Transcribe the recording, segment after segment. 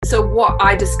so what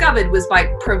I discovered was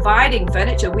by providing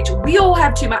furniture, which we all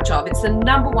have too much of, it's the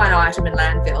number one item in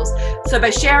landfills. So by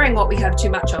sharing what we have too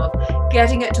much of,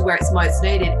 getting it to where it's most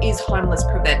needed is homeless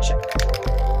prevention.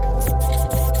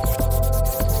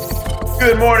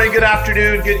 Good morning, good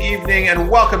afternoon, good evening, and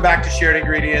welcome back to Shared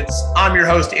Ingredients. I'm your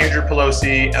host, Andrew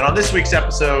Pelosi, and on this week's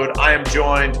episode, I am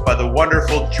joined by the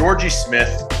wonderful Georgie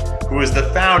Smith, who is the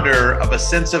founder of A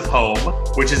Sense of Home,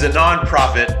 which is a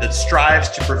nonprofit that strives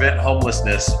to prevent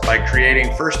homelessness by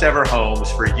creating first ever homes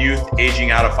for youth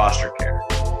aging out of foster care.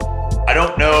 I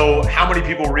don't know how many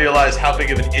people realize how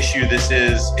big of an issue this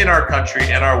is in our country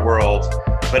and our world,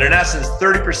 but in essence,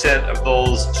 30% of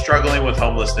those struggling with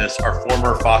homelessness are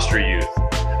former foster youth.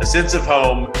 A Sense of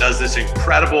Home does this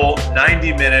incredible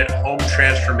 90-minute home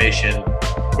transformation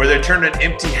where they turn an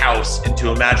empty house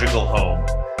into a magical home.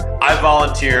 I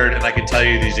volunteered, and I can tell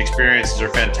you these experiences are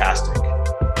fantastic.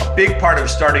 A big part of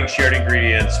starting Shared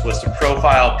Ingredients was to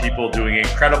profile people doing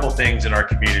incredible things in our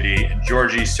community, and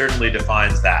Georgie certainly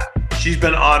defines that. She's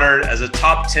been honored as a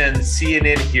top 10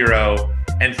 CNN hero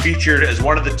and featured as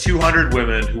one of the 200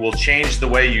 women who will change the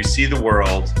way you see the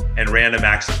world and random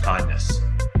acts of kindness.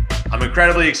 I'm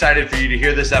incredibly excited for you to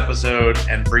hear this episode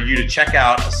and for you to check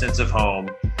out A Sense of Home.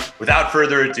 Without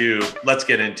further ado, let's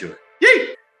get into it. Yay!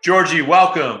 Georgie,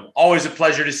 welcome. Always a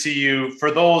pleasure to see you.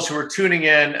 For those who are tuning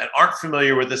in and aren't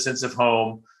familiar with A Sense of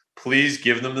Home, please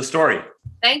give them the story.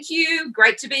 Thank you.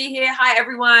 Great to be here. Hi,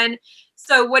 everyone.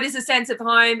 So what is A Sense of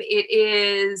Home? It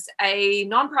is a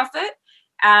nonprofit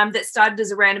that started as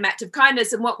a random act of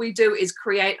kindness. And what we do is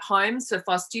create homes for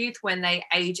foster youth when they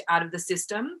age out of the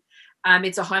system.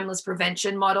 It's a homeless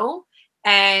prevention model.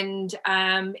 And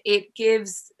it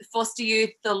gives foster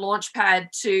youth the launch pad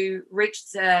to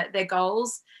reach their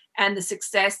goals and the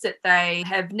success that they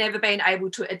have never been able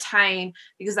to attain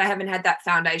because they haven't had that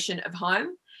foundation of home.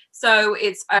 So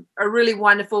it's a really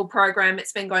wonderful program.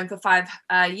 It's been going for 5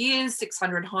 years,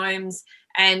 600 homes,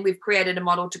 and we've created a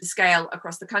model to scale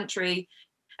across the country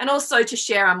and also to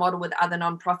share our model with other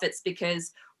nonprofits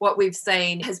because what we've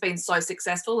seen has been so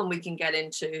successful, and we can get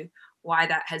into why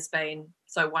that has been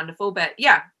so wonderful. But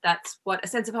yeah, that's what A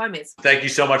Sense of Home is. Thank you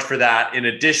so much for that. In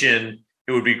addition,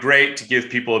 it would be great to give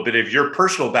people a bit of your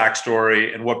personal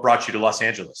backstory and what brought you to Los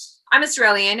Angeles. I'm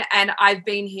Australian and I've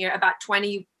been here about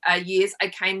 20 years. I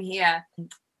came here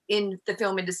in the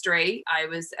film industry. I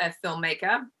was a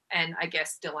filmmaker and I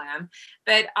guess still am.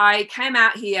 But I came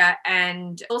out here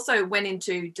and also went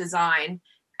into design.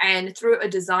 And through a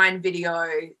design video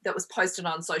that was posted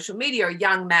on social media, a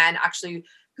young man actually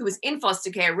who was in foster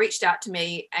care reached out to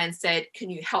me and said, "Can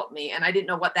you help me?" And I didn't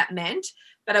know what that meant,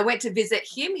 but I went to visit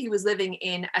him. He was living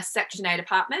in a Section 8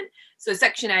 apartment. So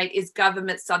Section 8 is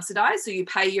government subsidized. So you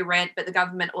pay your rent, but the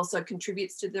government also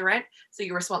contributes to the rent. So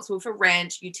you're responsible for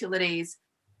rent, utilities.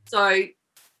 So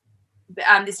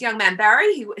this young man,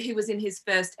 Barry, he was in his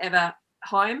first ever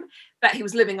home, but he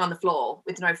was living on the floor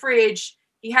with no fridge.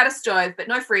 He had a stove, but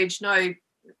no fridge,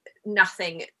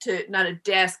 nothing, not a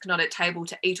desk, not a table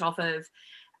to eat off of.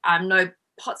 No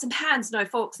pots and pans, no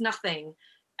forks, nothing.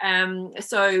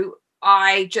 So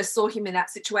I just saw him in that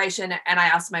situation, and I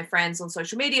asked my friends on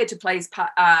social media to please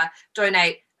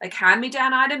donate like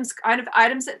hand-me-down items, kind of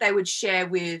items that they would share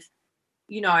with,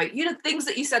 things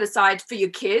that you set aside for your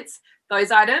kids.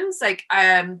 Those items, like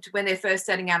when they're first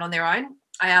setting out on their own.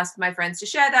 I asked my friends to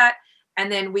share that,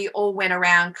 and then we all went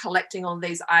around collecting all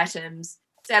these items,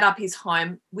 set up his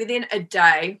home. Within a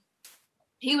day,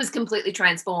 he was completely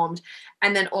transformed.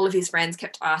 And then all of his friends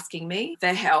kept asking me for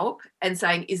help and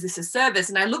saying, "Is this a service?"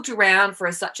 And I looked around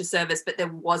for such a service, but there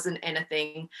wasn't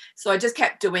anything. So I just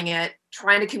kept doing it,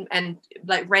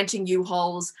 renting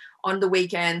U-Hauls on the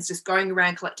weekends, just going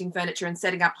around collecting furniture and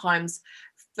setting up homes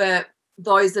for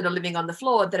those that are living on the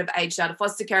floor that have aged out of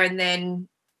foster care. And then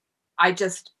I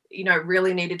just,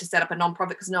 really needed to set up a nonprofit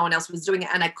because no one else was doing it.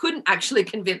 And I couldn't actually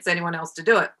convince anyone else to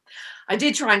do it. I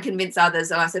did try and convince others,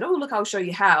 and I said, "Oh, look, I'll show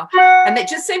you how." And it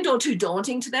just seemed all too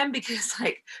daunting to them because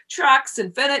like trucks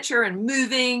and furniture and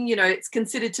moving, it's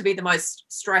considered to be the most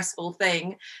stressful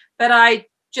thing. But I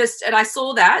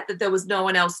saw that there was no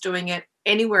one else doing it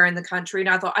anywhere in the country. And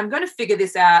I thought, I'm going to figure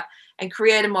this out and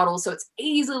create a model so it's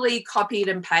easily copied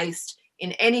and pasted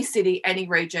in any city, any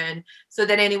region, so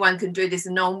that anyone can do this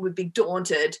and no one would be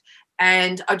daunted.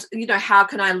 And, how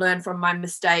can I learn from my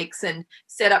mistakes and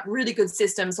set up really good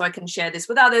systems so I can share this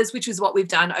with others, which is what we've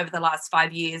done over the last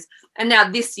 5 years. And now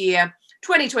this year,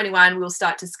 2021, we'll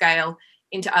start to scale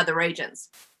into other regions.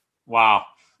 Wow.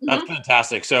 That's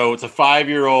fantastic. So it's a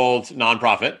 5-year-old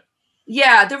nonprofit.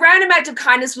 Yeah. The Random Act of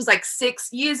Kindness was like 6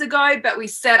 years ago, but we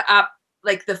set up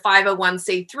like the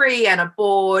 501c3 and a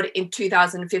board in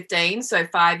 2015, so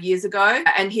 5 years ago.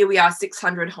 And here we are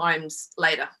 600 homes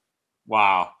later.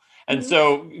 Wow. And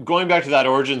so going back to that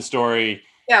origin story,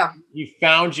 yeah, he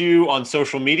found you on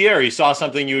social media, or he saw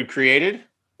something you had created?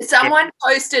 Someone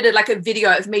posted like a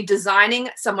video of me designing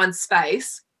someone's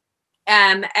space,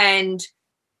 and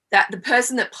that the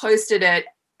person that posted it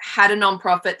had a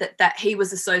nonprofit that he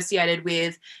was associated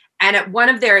with. And at one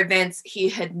of their events, he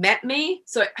had met me.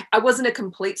 So I wasn't a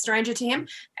complete stranger to him.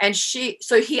 And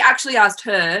so he actually asked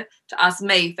her to ask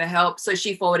me for help. So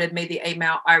she forwarded me the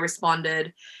email. I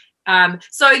responded.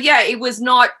 So yeah, it was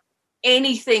not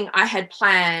anything I had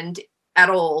planned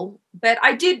at all. But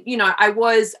I did, I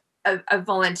was a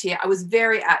volunteer. I was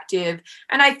very active.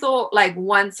 And I thought, like,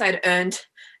 once I'd earned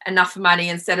enough money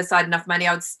and set aside enough money,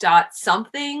 I would start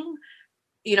something,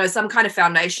 some kind of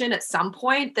foundation at some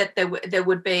point, that there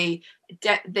would be,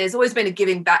 there's always been a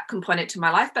giving back component to my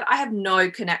life, but I have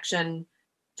no connection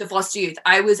to foster youth.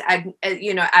 I was,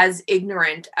 as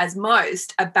ignorant as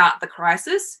most about the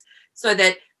crisis, so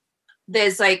that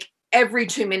there's like every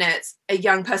 2 minutes, a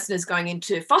young person is going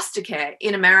into foster care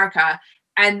in America.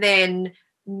 And then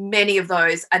many of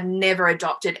those are never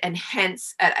adopted. And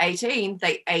hence at 18,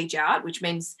 they age out, which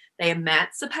means they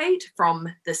emancipate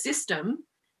from the system.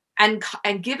 And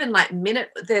given like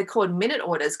they're called minute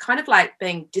orders, kind of like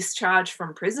being discharged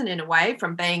from prison in a way,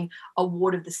 from being a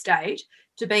ward of the state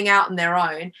to being out on their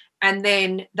own. And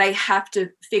then they have to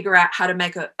figure out how to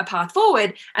make a path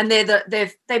forward. And they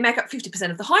make up 50%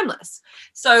 of the homeless.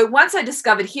 So once I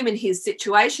discovered him and his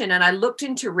situation, and I looked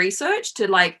into research to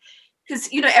like, because,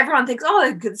 everyone thinks,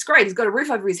 oh, it's great, he's got a roof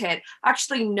over his head.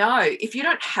 Actually, no, if you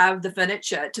don't have the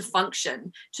furniture to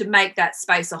function, to make that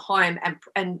space a home,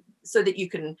 and so that you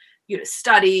can,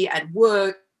 study and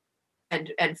work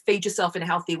and feed yourself in a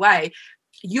healthy way,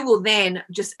 you will then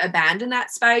just abandon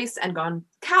that space and go on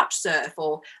couch surf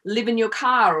or live in your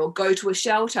car or go to a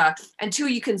shelter until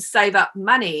you can save up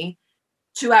money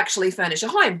to actually furnish a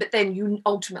home. But then you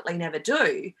ultimately never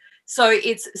do. So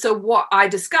what I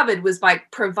discovered was, by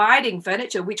providing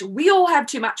furniture, which we all have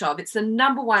too much of, it's the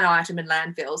number one item in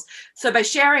landfills. So by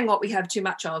sharing what we have too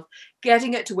much of,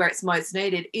 getting it to where it's most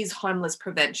needed, is homeless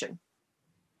prevention.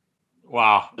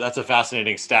 Wow, that's a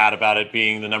fascinating stat about it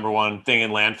being the number one thing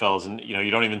in landfills. And, you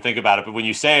don't even think about it, but when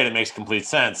you say it, it makes complete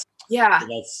sense. Yeah. So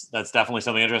that's definitely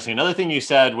something interesting. Another thing you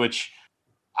said, which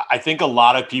I think a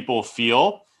lot of people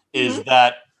feel, is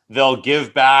that they'll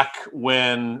give back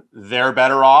when they're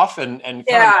better off. And kind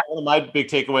of one of my big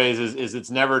takeaways is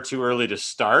it's never too early to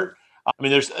start. I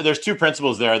mean, there's two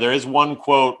principles there. There is one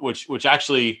quote, which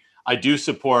actually I do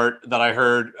support, that I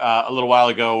heard a little while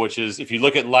ago, which is, if you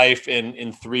look at life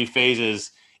in three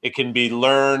phases, it can be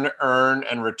learn, earn,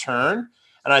 and return.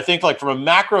 And I think, like, from a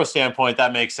macro standpoint,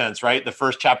 that makes sense, right? The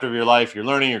first chapter of your life, you're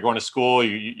learning, you're going to school,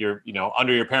 you're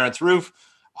under your parents' roof.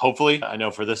 Hopefully, I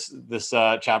know for this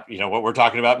chapter, what we're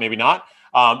talking about, maybe not.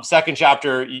 Second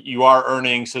chapter, you are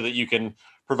earning so that you can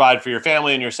provide for your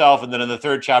family and yourself. And then in the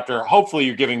third chapter, hopefully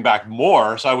you're giving back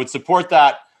more. So I would support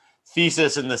that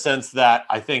thesis in the sense that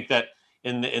I think that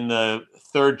in the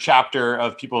third chapter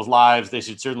of people's lives, they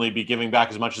should certainly be giving back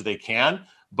as much as they can.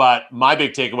 But my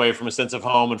big takeaway from a sense of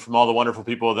home and from all the wonderful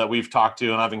people that we've talked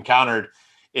to and I've encountered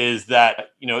is that,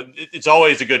 it's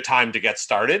always a good time to get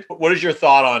started. What is your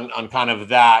thought on kind of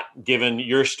that, given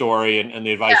your story and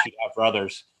the advice you have for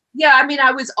others? Yeah, I mean,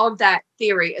 I was of that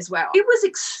theory as well. It was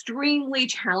extremely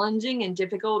challenging and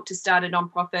difficult to start a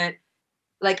nonprofit,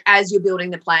 like, as you're building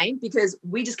the plane, because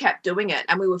we just kept doing it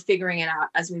and we were figuring it out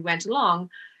as we went along.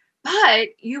 But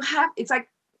it's like,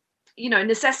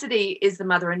 necessity is the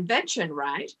mother of invention,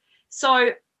 right?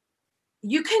 So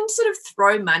you can sort of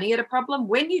throw money at a problem.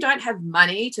 When you don't have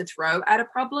money to throw at a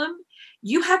problem,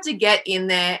 you have to get in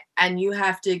there and you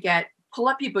have to pull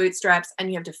up your bootstraps and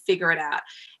you have to figure it out.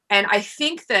 And I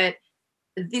think that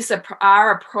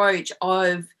our approach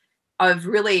of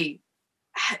really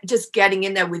just getting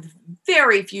in there with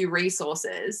very few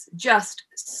resources, just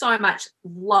so much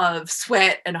love,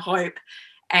 sweat, and hope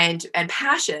and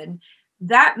passion,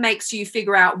 that makes you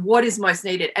figure out what is most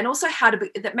needed, and also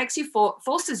that makes you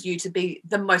forces you to be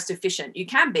the most efficient you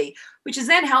can be, which is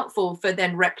then helpful for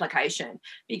then replication,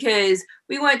 because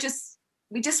we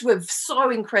just were so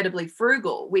incredibly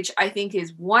frugal, which I think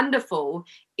is wonderful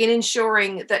in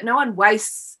ensuring that no one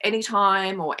wastes any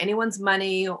time or anyone's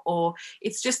money, or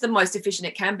it's just the most efficient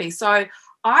it can be. So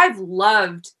I've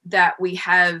loved that we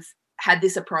have had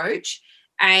this approach.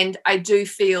 And I do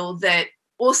feel that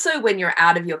also, when you're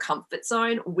out of your comfort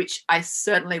zone, which I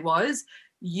certainly was,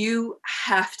 you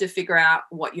have to figure out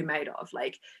what you're made of.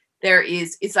 Like,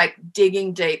 it's like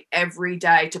digging deep every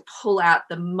day to pull out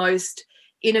the most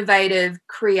innovative,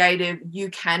 creative you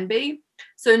can be.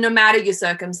 So no matter your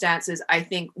circumstances, I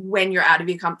think when you're out of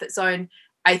your comfort zone,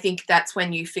 I think that's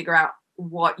when you figure out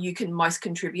what you can most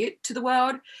contribute to the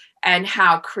world and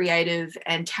how creative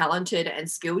and talented and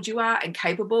skilled you are and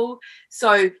capable.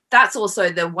 So that's also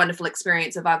the wonderful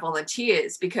experience of our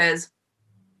volunteers, because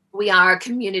we are a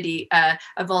community, a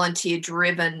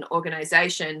volunteer-driven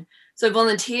organization. So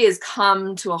volunteers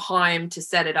come to a home to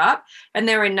set it up, and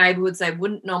they're in neighborhoods they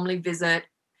wouldn't normally visit.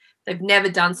 They've never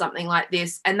done something like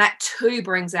this. And that too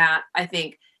brings out, I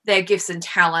think, their gifts and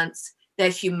talents, their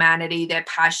humanity, their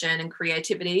passion and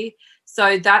creativity.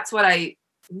 So that's what I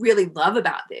really love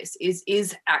about this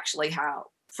is actually how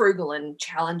frugal and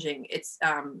challenging it's,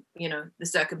 the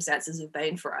circumstances have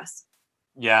been for us.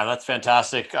 Yeah, that's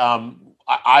fantastic.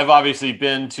 I've obviously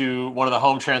been to one of the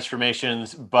home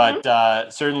transformations, but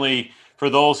certainly for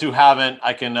those who haven't,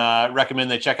 I can recommend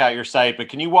they check out your site. But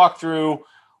can you walk through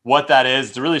what that is?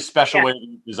 It's a really special way that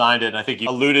you designed it. And I think you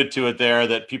alluded to it there,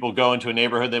 that people go into a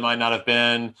neighborhood they might not have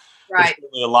been. Right. There's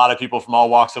certainly a lot of people from all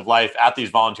walks of life at these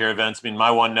volunteer events. I mean, my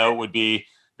one note would be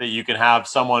that you can have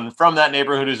someone from that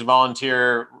neighborhood who's a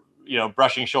volunteer,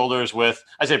 brushing shoulders with,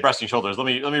 I say brushing shoulders. Let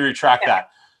me retract that.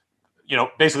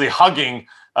 Basically hugging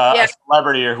a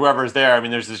celebrity or whoever's there. I mean,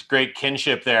 there's this great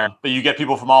kinship there, but you get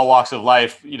people from all walks of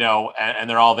life, and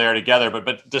they're all there together.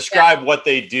 But describe what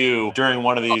they do during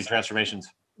one of these transformations.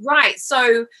 Right.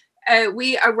 So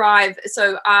we arrive.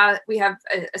 So we have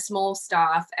a small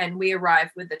staff, and we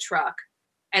arrive with the truck,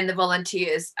 and the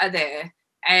volunteers are there,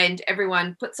 and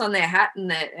everyone puts on their hat and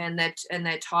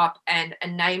their top and a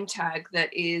name tag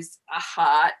that is a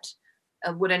heart,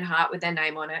 a wooden heart with their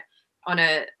name on it, on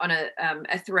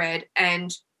a thread,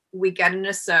 and we get in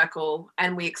a circle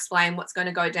and we explain what's going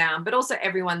to go down, but also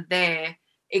everyone there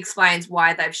explains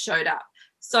why they've showed up.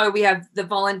 So we have the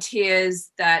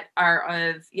volunteers that are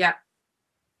of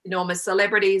enormous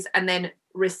celebrities, and then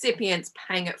recipients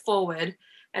paying it forward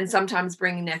and sometimes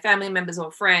bringing their family members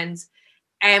or friends,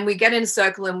 and we get in a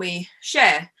circle and we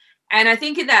share. And I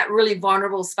think in that really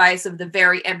vulnerable space of the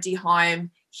very empty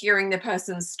home, hearing the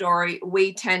person's story,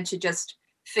 we tend to just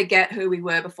forget who we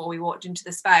were before we walked into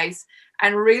the space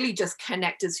and really just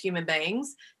connect as human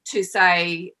beings to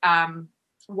say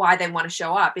why they want to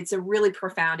show up. It's a really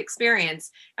profound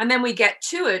experience. And then we get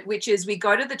to it, which is we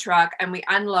go to the truck and we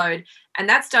unload, and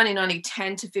that's done in only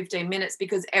 10 to 15 minutes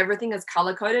because everything is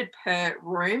color coded per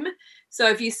room. So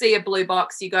if you see a blue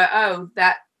box, you go, oh,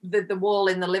 that the wall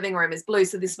in the living room is blue,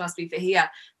 so this must be for here.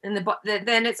 And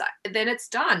then it's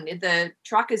done. The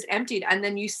truck is emptied, and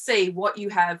then you see what you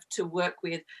have to work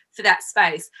with for that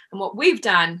space. And what we've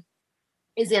done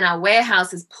is in our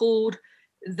warehouse is pulled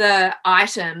the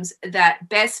items that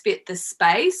best fit the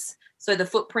space, so the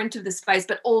footprint of the space,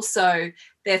 but also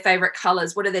their favorite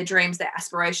colors. What are their dreams, their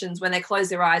aspirations? When they close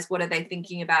their eyes, what are they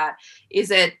thinking about? Is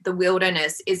it the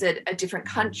wilderness? Is it a different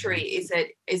country? Is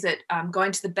it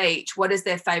going to the beach? What is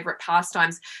their favorite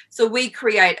pastimes? So we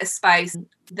create a space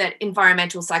that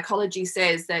environmental psychology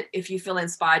says that if you feel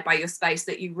inspired by your space,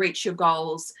 that you reach your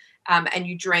goals, and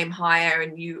you dream higher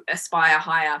and you aspire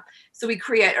higher. So we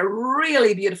create a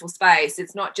really beautiful space.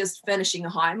 It's not just furnishing a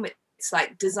home. It's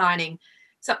like designing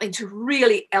something to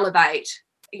really elevate,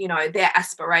 their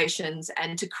aspirations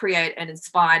and to create an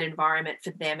inspired environment for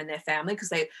them and their family,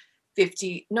 because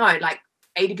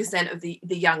 80% of the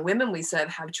young women we serve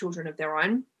have children of their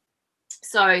own.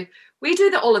 So we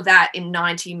do all of that in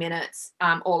 90 minutes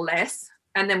or less.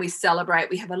 And then we celebrate.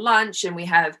 We have a lunch and we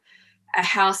have a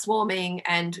housewarming.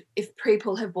 And if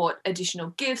people have bought additional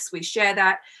gifts, we share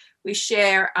that. We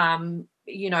share,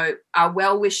 our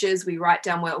well wishes. We write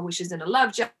down well wishes in a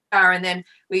love jar, and then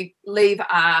we leave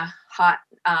our heart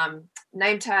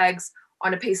name tags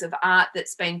on a piece of art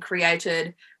that's been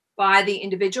created by the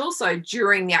individual. So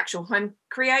during the actual home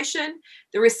creation,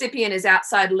 the recipient is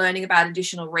outside learning about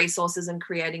additional resources and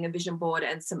creating a vision board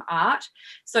and some art.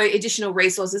 So additional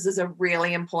resources is a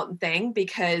really important thing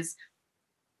because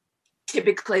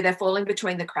typically they're falling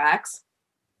between the cracks.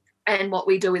 And what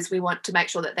we do is we want to make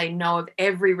sure that they know of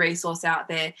every resource out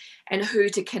there and who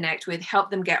to connect with,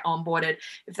 help them get onboarded.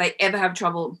 If they ever have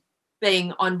trouble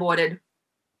being onboarded,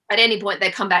 at any point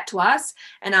they come back to us,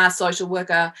 and our social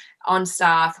worker on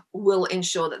staff will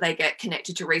ensure that they get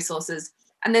connected to resources.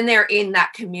 And then they're in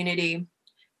that community,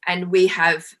 and we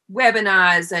have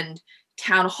webinars and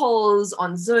town halls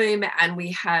on Zoom, and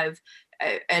we have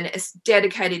a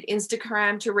dedicated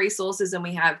Instagram to resources, and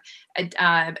we have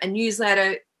a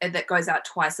newsletter that goes out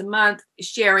twice a month,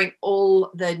 sharing all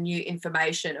the new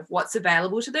information of what's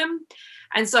available to them.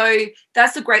 And so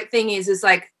that's the great thing is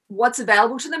like what's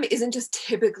available to them isn't just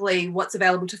typically what's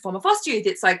available to former foster youth.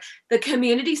 It's like the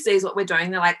community sees what we're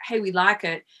doing. They're like, hey, we like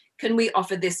it. Can we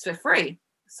offer this for free?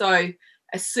 So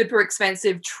a super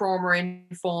expensive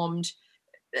trauma-informed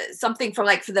something from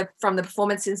the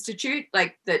Performance Institute,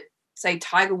 like that, say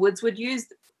Tiger Woods would use,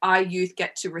 our youth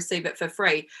get to receive it for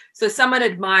free. So if someone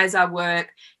admires our work,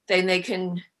 then they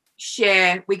can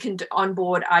share, we can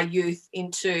onboard our youth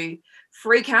into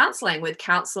free counseling with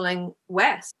Counseling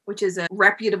West, which is a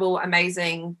reputable,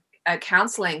 amazing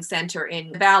counseling center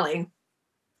in the Valley.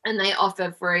 And they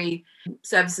offer free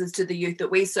services to the youth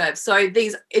that we serve. So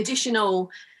these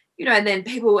additional, and then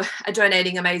people are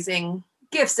donating amazing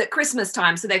gifts at Christmas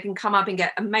time, so they can come up and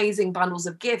get amazing bundles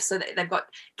of gifts, so that they've got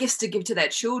gifts to give to their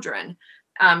children.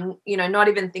 Not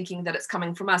even thinking that it's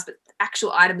coming from us, but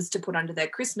actual items to put under their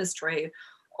Christmas tree,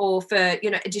 or for,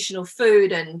 additional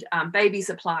food and baby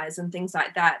supplies and things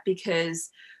like that, because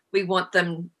we want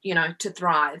them, to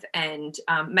thrive and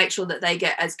make sure that they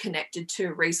get as connected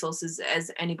to resources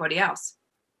as anybody else.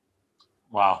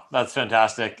 Wow, that's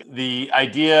fantastic. The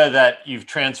idea that you've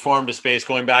transformed a space,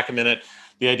 going back a minute,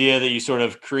 the idea that you sort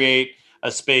of create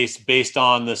a space based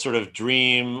on the sort of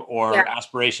dream or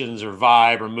aspirations or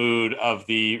vibe or mood of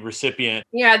the recipient.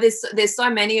 Yeah, there's so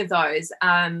many of those.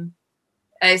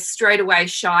 Straight away,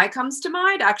 Shy comes to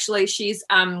mind. Actually, she's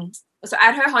so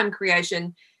at her home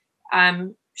creation,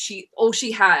 all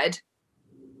she had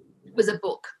was a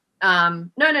book. No,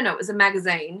 it was a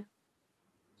magazine,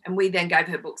 and we then gave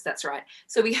her books. That's right.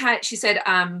 So she said,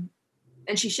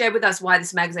 and she shared with us why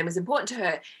this magazine was important to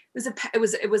her.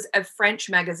 It was a French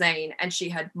magazine, and she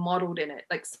had modeled in it.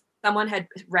 Like, someone had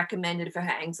recommended for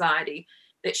her anxiety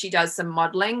that she does some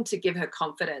modeling to give her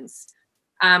confidence.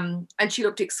 And she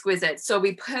looked exquisite. So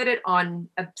we put it on,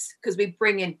 because we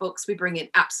bring in books, we bring in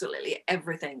absolutely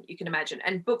everything you can imagine.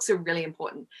 And books are really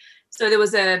important. So there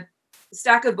was a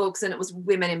stack of books, and it was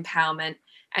women empowerment,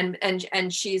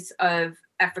 and she's of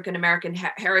African-American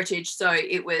heritage. So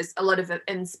it was a lot of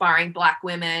inspiring Black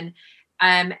women,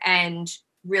 and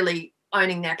really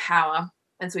owning their power.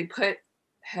 And so we put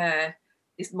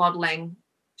this modeling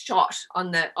shot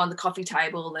on the coffee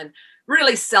table and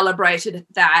really celebrated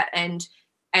that. And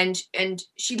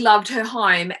she loved her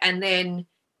home. And then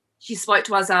she spoke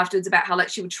to us afterwards about how, like,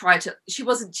 she would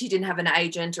she didn't have an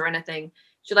agent or anything.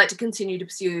 She'd like to continue to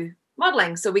pursue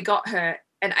modeling. So we got her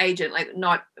an agent, like,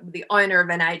 not the owner of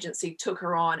an agency, took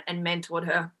her on and mentored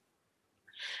her.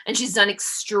 And she's done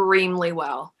extremely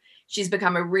well. She's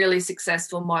become a really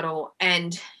successful model,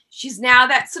 and she's now,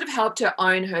 that sort of helped her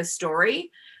own her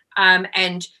story.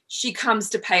 And she comes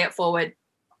to pay it forward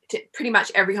to pretty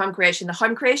much every home creation. The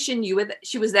home creation,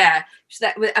 she was there. She's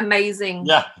that amazing.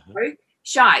 Yeah.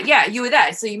 Shy. Yeah, you were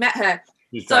there. So you met her.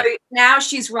 So now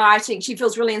she's writing, she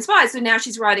feels really inspired. So now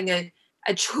she's writing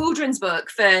a children's book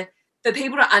for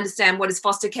people to understand what is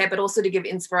foster care, but also to give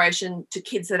inspiration to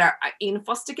kids that are in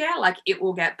foster care. Like, it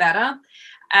will get better.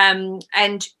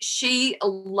 And she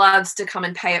loves to come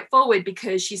and pay it forward,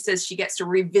 because she says she gets to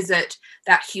revisit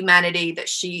that humanity that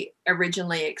she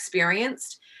originally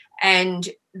experienced, and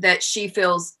that she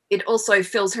feels it also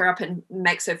fills her up and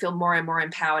makes her feel more and more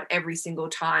empowered every single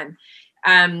time.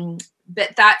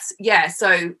 But that's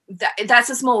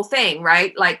a small thing,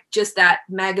 right? Like, just that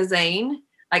magazine,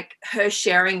 like her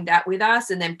sharing that with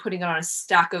us and then putting it on a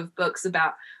stack of books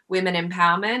about women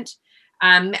empowerment.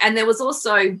 And there was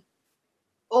also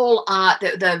all art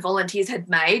that the volunteers had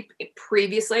made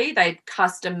previously. They'd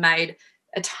custom made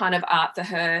a ton of art for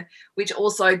her, which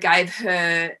also gave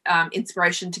her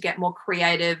inspiration to get more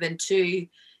creative and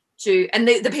and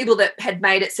the people that had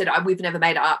made it said, we've never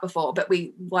made art before, but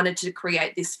we wanted to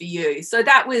create this for you. So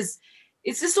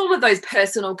it's just all of those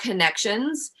personal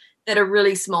connections that are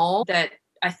really small that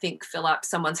I think fill up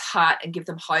someone's heart and give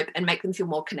them hope and make them feel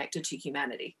more connected to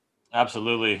humanity.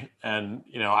 Absolutely. And,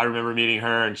 I remember meeting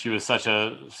her, and she was such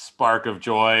a spark of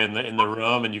joy in the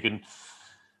room, and you can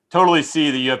totally see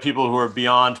that you have people who are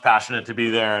beyond passionate to be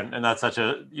there. And that's such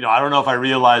a, I don't know if I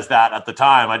realized that at the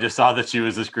time. I just saw that she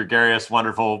was this gregarious,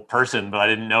 wonderful person, but I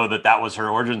didn't know that was her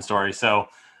origin story. So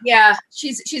yeah,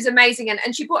 she's amazing.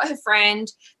 And she brought her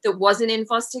friend that wasn't in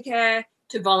foster care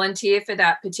to volunteer for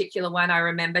that particular one. I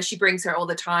remember she brings her all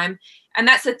the time. And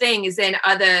that's the thing, is then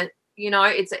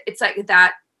it's like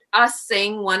that, us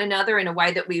seeing one another in a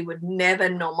way that we would never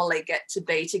normally get to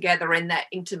be together in that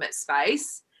intimate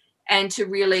space, and to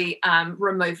really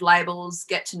remove labels,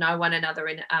 get to know one another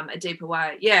in a deeper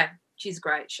way. Yeah, she's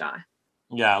great, Shy.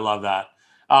 Yeah, I love that.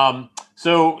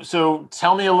 So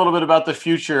tell me a little bit about the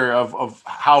future of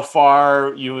how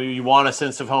far you want a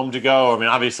sense of home to go. I mean,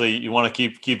 obviously you want to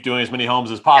keep doing as many homes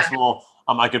as possible.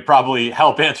 I could probably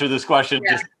help answer this question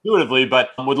just intuitively, but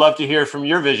would love to hear from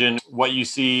your vision, what you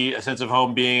see a sense of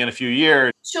home being in a few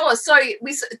years. Sure. So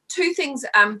two things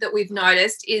that we've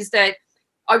noticed is that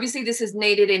obviously this is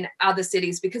needed in other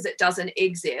cities because it doesn't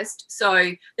exist.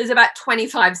 So there's about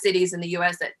 25 cities in the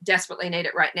US that desperately need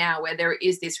it right now, where there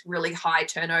is this really high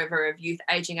turnover of youth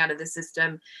aging out of the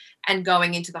system and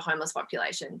going into the homeless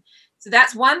population. So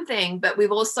that's one thing, but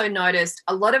we've also noticed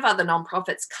a lot of other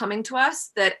nonprofits coming to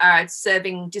us that are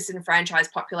serving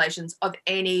disenfranchised populations of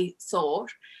any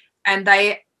sort. And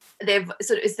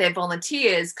it's their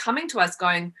volunteers coming to us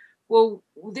going, well,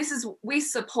 we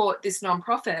support this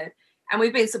nonprofit and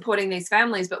we've been supporting these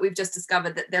families, but we've just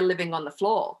discovered that they're living on the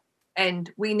floor and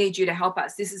we need you to help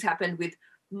us. This has happened with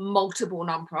multiple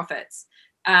nonprofits.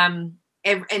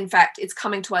 In fact, it's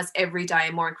coming to us every day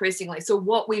and more increasingly. So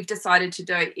what we've decided to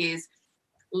do is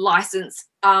license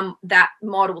that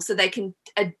model so they can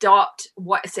adopt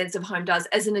what a Sense of Home does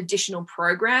as an additional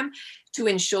program to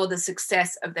ensure the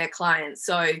success of their clients.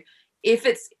 So if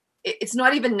it's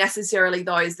not even necessarily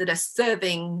those that are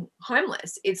serving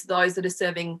homeless, it's those that are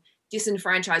serving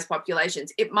disenfranchised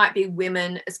populations. It might be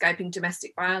women escaping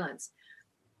domestic violence.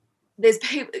 There's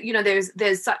people,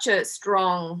 there's such a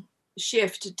strong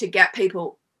shift to get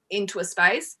people into a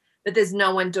space, but there's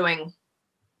no one doing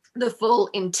the full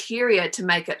interior to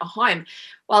make it a home.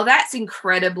 While that's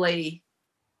incredibly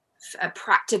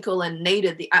practical and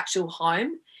needed, the actual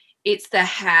home, it's the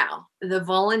how. The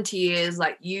volunteers,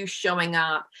 like you showing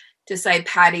up to say,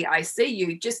 Patty, I see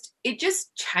you, it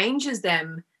just changes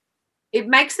them. It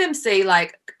makes them see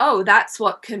like, oh, that's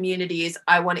what community is.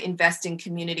 I want to invest in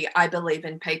community. I believe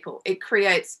in people. It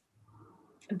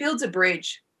builds a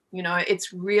bridge,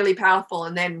 it's really powerful.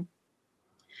 And then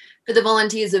for the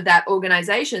volunteers of that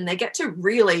organization, they get to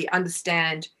really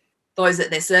understand those that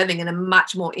they're serving in a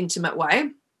much more intimate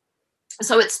way.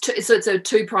 So it's a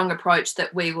two-prong approach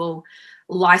that we will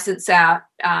license out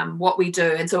what we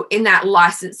do. And so in that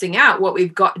licensing out, what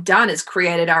we've got done is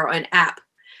created our own app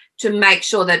to make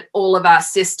sure that all of our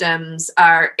systems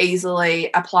are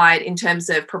easily applied in terms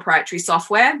of proprietary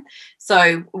software.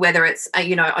 So whether it's,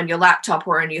 on your laptop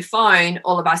or on your phone,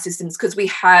 all of our systems, because we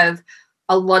have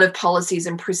a lot of policies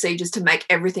and procedures to make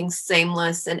everything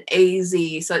seamless and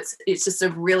easy. So it's just a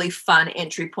really fun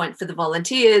entry point for the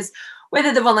volunteers,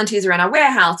 whether the volunteers are in our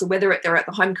warehouse or whether they're at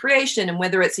the home creation, and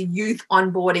whether it's a youth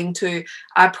onboarding to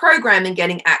our program and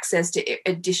getting access to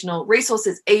additional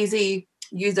resources, easy,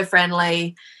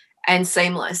 user-friendly, and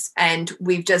seamless. And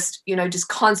we've just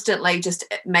constantly just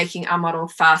making our model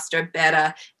faster,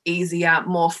 better, easier,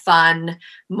 more fun,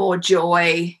 more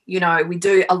joy. We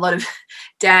do a lot of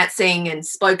dancing and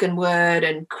spoken word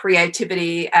and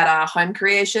creativity at our home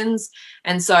creations.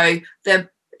 And so the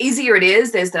easier it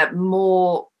is, there's that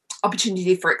more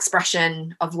opportunity for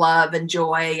expression of love and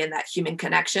joy and that human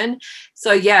connection.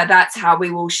 So yeah, that's how we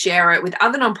will share it with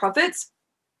other nonprofits,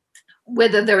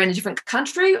 whether they're in a different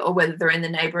country or whether they're in the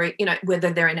neighboring,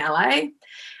 whether they're in LA,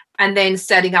 and then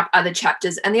setting up other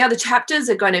chapters. And the other chapters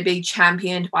are going to be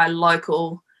championed by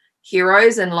local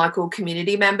heroes and local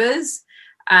community members.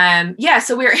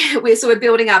 So we're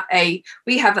building up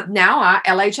we have now our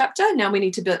LA chapter. Now we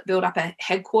need to build up a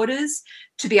headquarters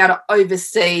to be able to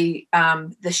oversee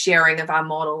the sharing of our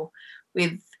model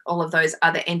with all of those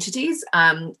other entities.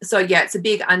 It's a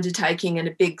big undertaking and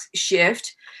a big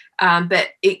shift. But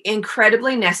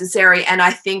incredibly necessary, and I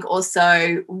think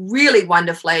also really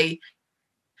wonderfully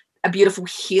a beautiful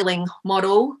healing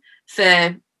model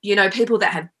for people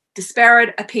that have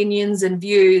disparate opinions and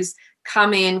views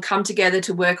come together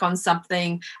to work on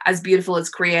something as beautiful as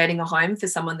creating a home for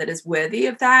someone that is worthy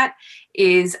of that.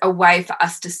 Is a way for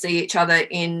us to see each other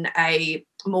in a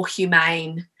more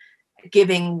humane,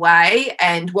 giving way.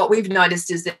 And what we've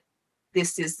noticed is that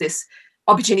this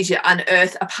opportunity to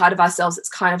unearth a part of ourselves that's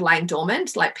kind of laying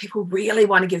dormant. Like people really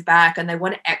want to give back and they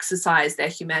want to exercise their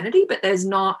humanity, but there's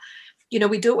not,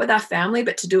 we do it with our family,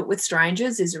 but to do it with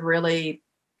strangers is really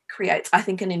creates, I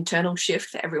think, an internal shift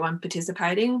for everyone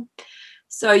participating.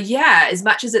 So yeah, as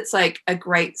much as it's like a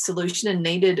great solution and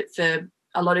needed for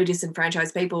a lot of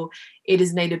disenfranchised people, it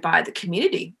is needed by the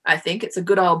community. I think it's a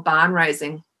good old barn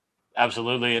raising.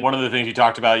 Absolutely. And one of the things you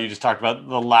just talked about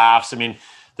the laughs. I mean,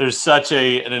 there's such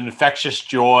an infectious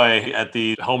joy at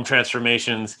the home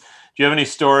transformations. Do you have any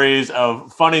stories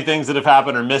of funny things that have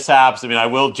happened or mishaps? I mean, I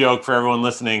will joke for everyone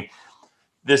listening.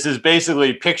 This is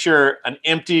basically picture an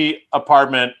empty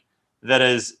apartment that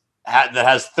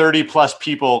has 30 plus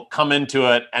people come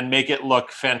into it and make it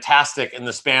look fantastic in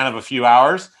the span of a few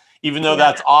hours. Even though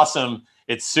that's awesome,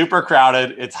 it's super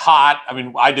crowded. It's hot. I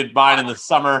mean, I did mine in the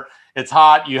summer. It's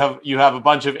hot. You have a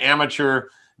bunch of amateur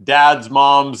dads,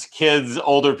 moms, kids,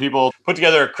 older people put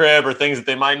together a crib or things that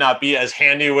they might not be as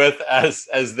handy with as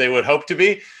they would hope to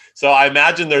be. So I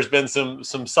imagine there's been some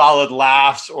solid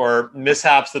laughs or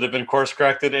mishaps that have been course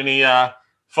corrected. Any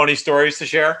funny stories to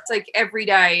share? It's like every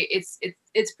day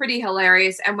it's pretty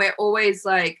hilarious, and we're always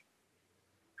like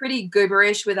pretty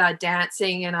gooberish with our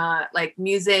dancing and our like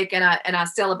music and our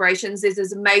celebrations. There's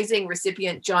this amazing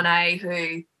recipient, John A,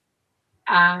 who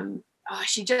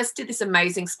she just did this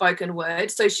amazing spoken word.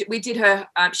 So we did her,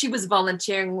 she was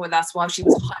volunteering with us while she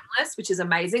was homeless, which is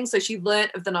amazing. So she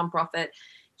learnt of the nonprofit.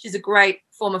 She's a great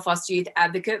former foster youth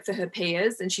advocate for her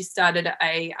peers, and she started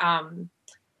a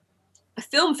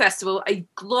film festival, a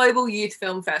global youth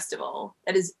film festival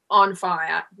that is on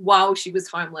fire while she was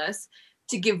homeless,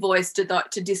 to give voice to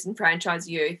disenfranchised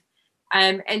youth.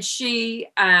 And she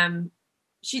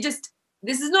just,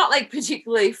 this is not like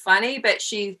particularly funny, but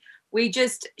she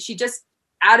just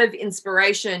out of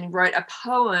inspiration wrote a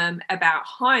poem about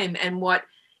home and what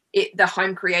the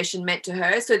home creation meant to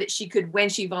her, so that she could, when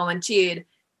she volunteered,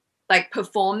 like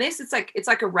perform this. It's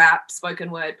like a rap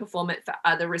spoken word, perform it for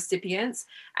other recipients.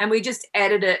 And we just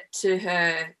added it to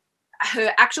her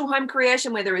actual home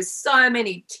creation, where there is so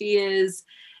many tears,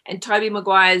 and Toby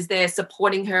Maguire's there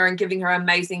supporting her and giving her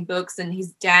amazing books, and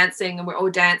he's dancing and we're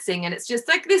all dancing. And it's just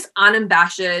like this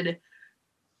unabashed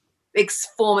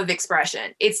form of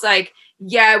expression. It's like,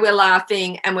 yeah, we're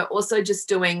laughing and we're also just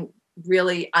doing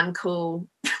really uncool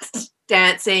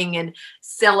dancing and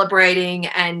celebrating,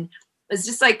 and it's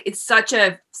just like, it's such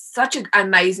an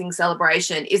amazing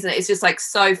celebration, isn't it? It's just like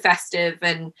so festive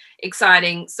and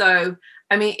exciting. So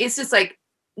I mean, it's just like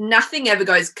nothing ever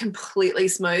goes completely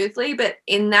smoothly, but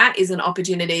in that is an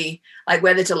opportunity, like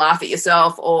whether to laugh at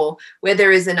yourself or where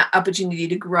there is an opportunity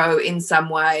to grow in some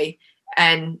way.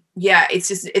 And yeah,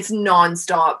 it's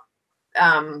nonstop.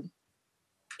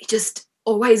 Just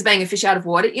always being a fish out of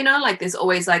water, you know, like there's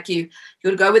always like you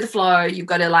got to go with the flow. You've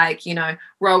got to like, you know,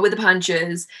 roll with the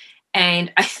punches.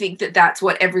 And I think that that's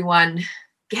what everyone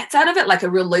gets out of it, like a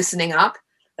real loosening up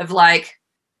of like,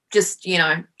 just, you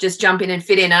know, just jump in and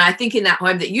fit in. And I think in that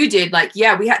home that you did, like,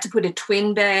 yeah, we had to put a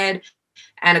twin bed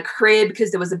and a crib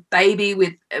because there was a baby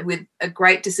with a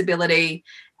great disability.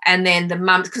 And then the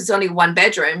mum, because it's only one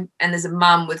bedroom, and there's a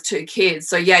mum with two kids.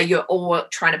 So yeah, you're all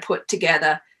trying to put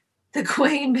together the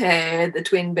queen bed, the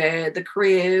twin bed, the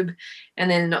crib, and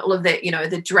then all of that, you know,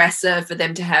 the dresser for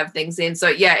them to have things in. So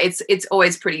yeah, it's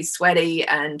always pretty sweaty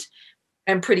and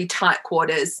pretty tight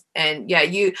quarters. And yeah,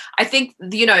 I think,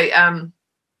 you know,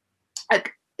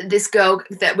 this girl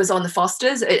that was on the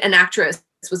Fosters, an actress,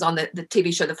 was on the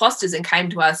TV show The Fosters, and came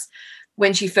to us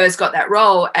when she first got that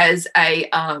role as a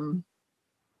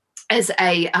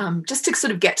just to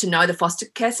sort of get to know the foster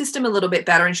care system a little bit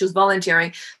better. And she was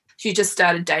volunteering. She just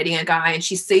started dating a guy, and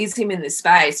she sees him in this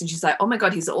space and she's like, oh my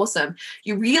God, he's awesome.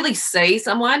 You really see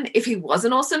someone, if he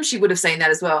wasn't awesome, she would have seen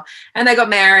that as well. And they got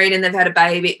married and they've had a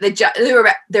baby.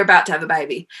 They're about to have a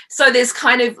baby. So there's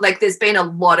kind of like, there's been a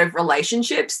lot of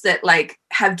relationships that like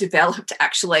have developed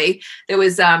actually. There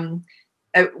was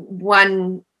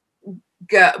one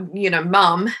girl, you know,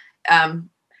 mum,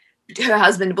 her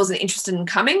husband wasn't interested in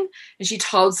coming, and she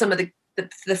told some of the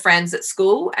friends at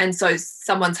school, and so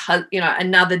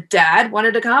another dad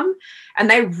wanted to come, and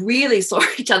they really saw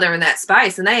each other in that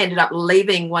space, and they ended up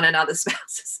leaving one another's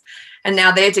spouses, and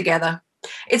now they're together.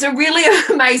 It's a really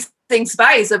amazing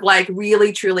space of like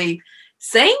really truly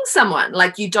seeing someone.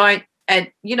 Like you don't,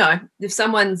 and you know, if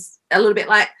someone's a little bit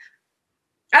like,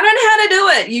 I don't know how to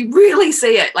do it, you really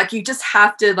see it. Like you just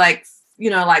have to like, you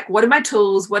know, like what are my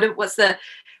tools? What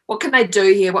can I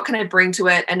do here? What can I bring to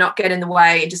it and not get in the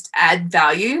way and just add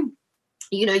value?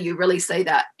 You know, you really see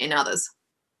that in others.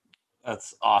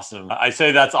 That's awesome. I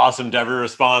say that's awesome to every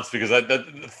response, because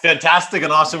that fantastic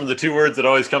and awesome are the two words that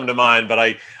always come to mind, but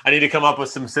I need to come up with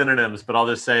some synonyms, but I'll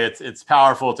just say it's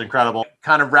powerful. It's incredible.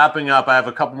 Kind of wrapping up, I have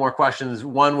a couple more questions.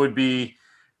 One would be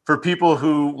for people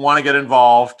who want to get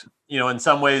involved. You know, in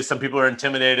some ways, some people are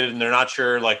intimidated and they're not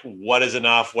sure like what is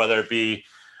enough, whether it be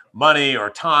money or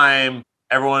time.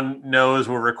 Everyone knows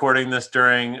we're recording this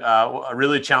during a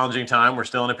really challenging time. We're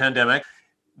still in a pandemic.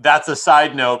 That's a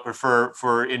side note, but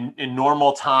for in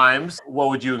normal times, what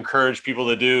would you encourage people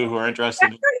to do who are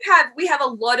interested? We have a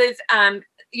lot of,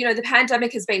 you know, the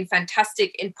pandemic has been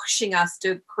fantastic in pushing us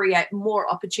to create more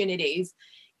opportunities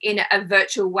in a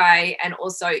virtual way and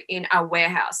also in our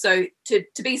warehouse. So to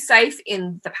be safe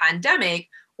in the pandemic,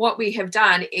 what we have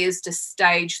done is to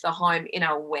stage the home in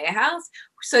our warehouse.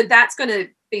 So that's going to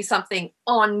be something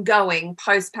ongoing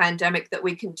post-pandemic that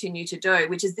we continue to do,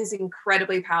 which is this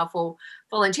incredibly powerful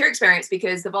volunteer experience,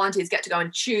 because the volunteers get to go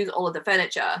and choose all of the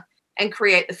furniture and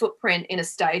create the footprint in a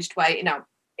staged way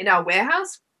in our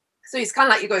warehouse. So it's kind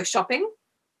of like you go shopping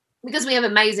because we have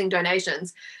amazing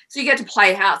donations. So you get to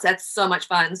play house. That's so much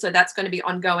fun. So that's going to be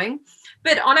ongoing.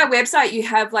 But on our website, you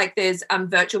have there's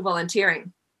virtual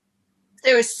volunteering.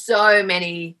 There are so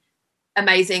many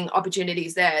amazing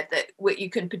opportunities there that you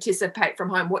can participate from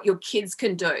home, what your kids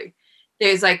can do.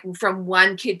 There's from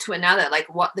one kid to another,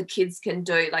 what the kids can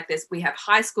do. We have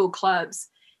high school clubs,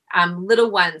 little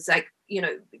ones,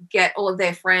 get all of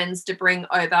their friends to bring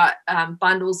over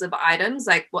bundles of items,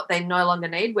 what they no longer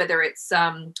need, whether it's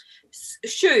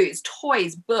shoes,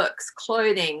 toys, books,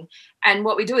 clothing. And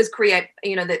what we do is create,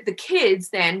 the kids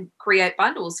then create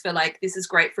bundles for this is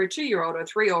great for a 2-year-old or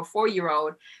 3 or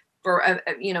 4-year-old for,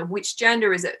 which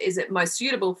gender is it most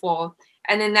suitable for.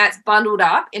 And then that's bundled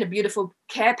up in a beautiful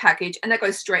care package and that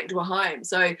goes straight into a home.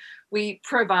 So we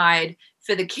provide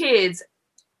for the kids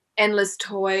endless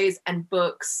toys and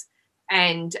books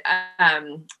and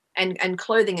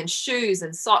clothing and shoes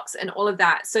and socks and all of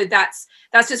that. So that's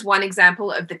just one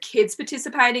example of the kids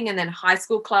participating. And then high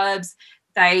school clubs,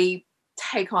 they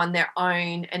take on their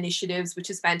own initiatives, which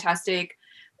is fantastic.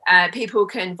 People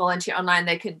can volunteer online.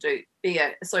 They can be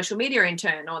a social media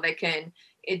intern, or they can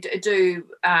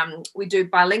we do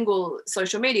bilingual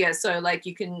social media. So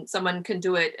someone can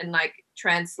do it and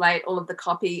translate all of the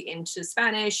copy into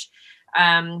Spanish.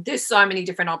 There's so many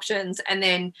different options. And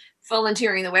then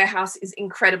volunteering in the warehouse is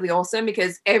incredibly awesome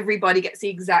because everybody gets the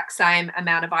exact same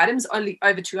amount of items, only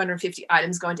over 250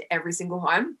 items go into every single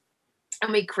home.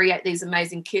 And we create these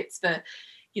amazing kits for,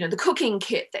 the cooking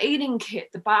kit, the eating kit,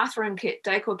 the bathroom kit,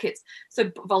 decor kits. So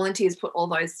volunteers put all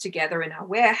those together in our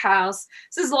warehouse.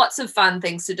 So there's lots of fun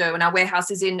things to do. And our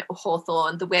warehouse is in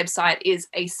Hawthorne. The website is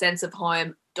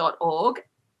asenseofhome.org,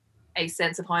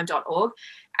 asenseofhome.org.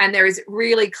 And there is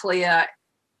really clear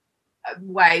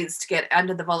ways to get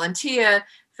under the volunteer,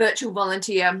 virtual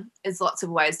volunteer. There's lots of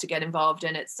ways to get involved,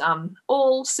 and it's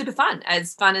all super fun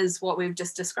as what we've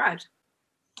just described.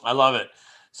 I love it.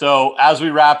 So as we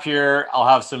wrap here, I'll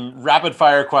have some rapid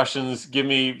fire questions. Give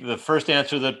me the first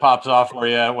answer that pops off for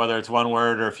you, whether it's one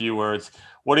word or a few words.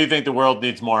 What do you think the world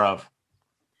needs more of?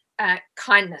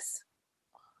 Kindness.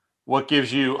 What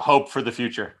gives you hope for the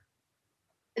future?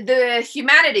 The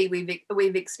humanity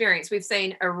we've experienced. We've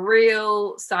seen a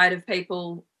real side of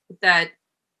people that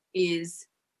is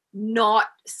not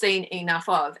seen enough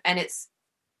of, and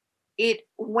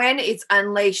when it's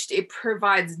unleashed, it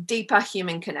provides deeper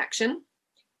human connection.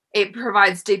 It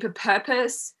provides deeper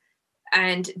purpose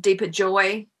and deeper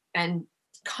joy and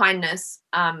kindness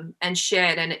and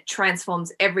shared, and it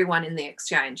transforms everyone in the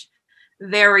exchange.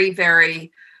 Very,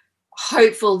 very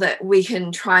hopeful that we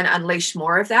can try and unleash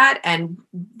more of that, and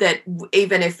that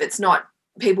even if it's not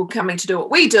people coming to do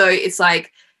what we do, it's the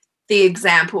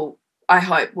example, I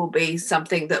hope, will be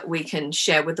something that we can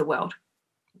share with the world.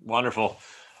 Wonderful.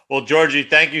 Well, Georgie,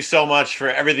 thank you so much for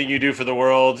everything you do for the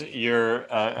world. You're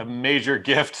a major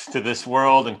gift to this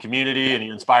world and community, and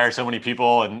you inspire so many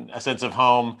people, and A Sense of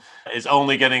Home is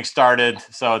only getting started.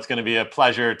 So it's going to be a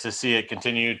pleasure to see it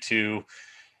continue to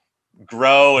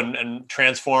grow and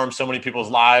transform so many people's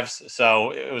lives.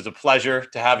 So it was a pleasure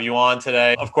to have you on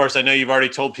today. Of course, I know you've already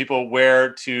told people where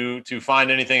to find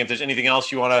anything. If there's anything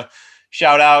else you want to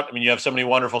shout out, I mean, you have so many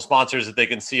wonderful sponsors that they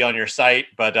can see on your site,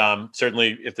 but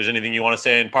certainly if there's anything you want to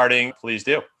say in parting, please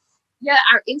do. Yeah,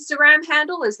 our Instagram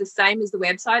handle is the same as the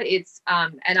website. It's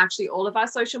and actually all of our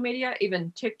social media,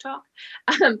 even TikTok.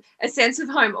 A Sense of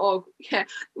Home org. Yeah,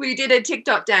 we did a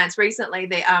TikTok dance recently.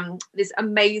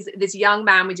 This young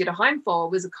man we did a home for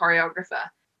was a choreographer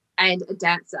and a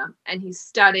dancer, and he's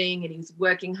studying and he's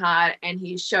working hard, and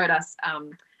he showed us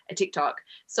a TikTok.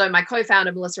 So my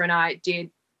co-founder Melissa and I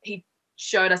he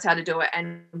showed us how to do it,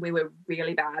 and we were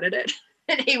really bad at it.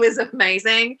 And he was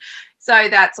amazing. So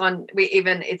that's on. We're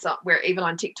even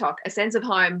on TikTok. A Sense of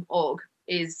Home org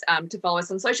is to follow us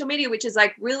on social media, which is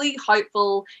really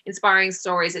hopeful, inspiring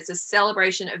stories. It's a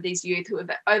celebration of these youth who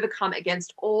have overcome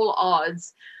against all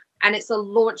odds, and it's a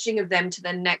launching of them to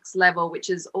the next level, which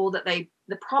is the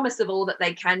promise of all that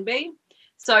they can be.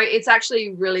 So it's actually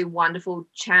a really wonderful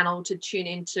channel to tune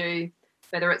into,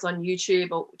 whether it's on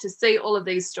YouTube, or to see all of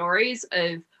these stories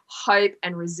of hope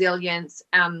and resilience.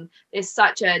 There's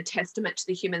such a testament to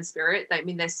the human spirit.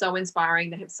 They're so inspiring.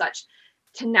 They have such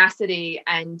tenacity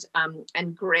and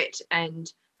grit,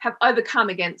 and have overcome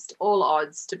against all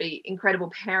odds to be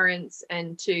incredible parents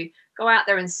and to go out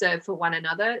there and serve for one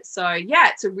another. So yeah,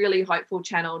 it's a really hopeful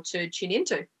channel to tune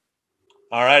into.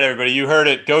 All right, everybody, you heard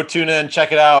it. Go tune in,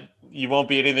 check it out. You won't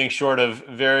be anything short of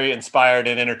very inspired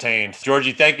and entertained.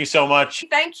 Georgie, thank you so much.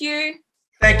 Thank you.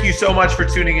 Thank you so much for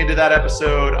tuning into that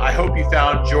episode. I hope you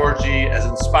found Georgie as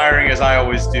inspiring as I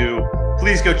always do.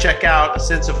 please go check out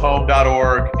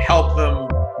asenseofhome.org. Help them,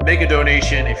 make a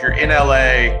donation. If you're in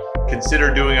LA,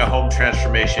 consider doing a home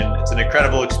transformation. It's an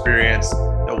incredible experience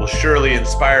that will surely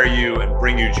inspire you and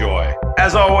bring you joy.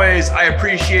 As always, I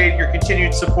appreciate your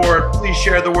continued support. Please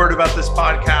share the word about this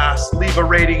podcast. Leave a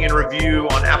rating and review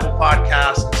on Apple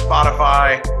Podcasts,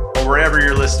 Spotify, or wherever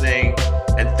you're listening.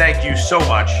 And thank you so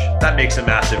much. That makes a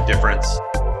massive difference.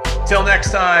 Till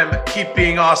next time, keep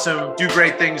being awesome, do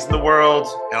great things in the world,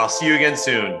 and I'll see you again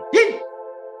soon. Yay!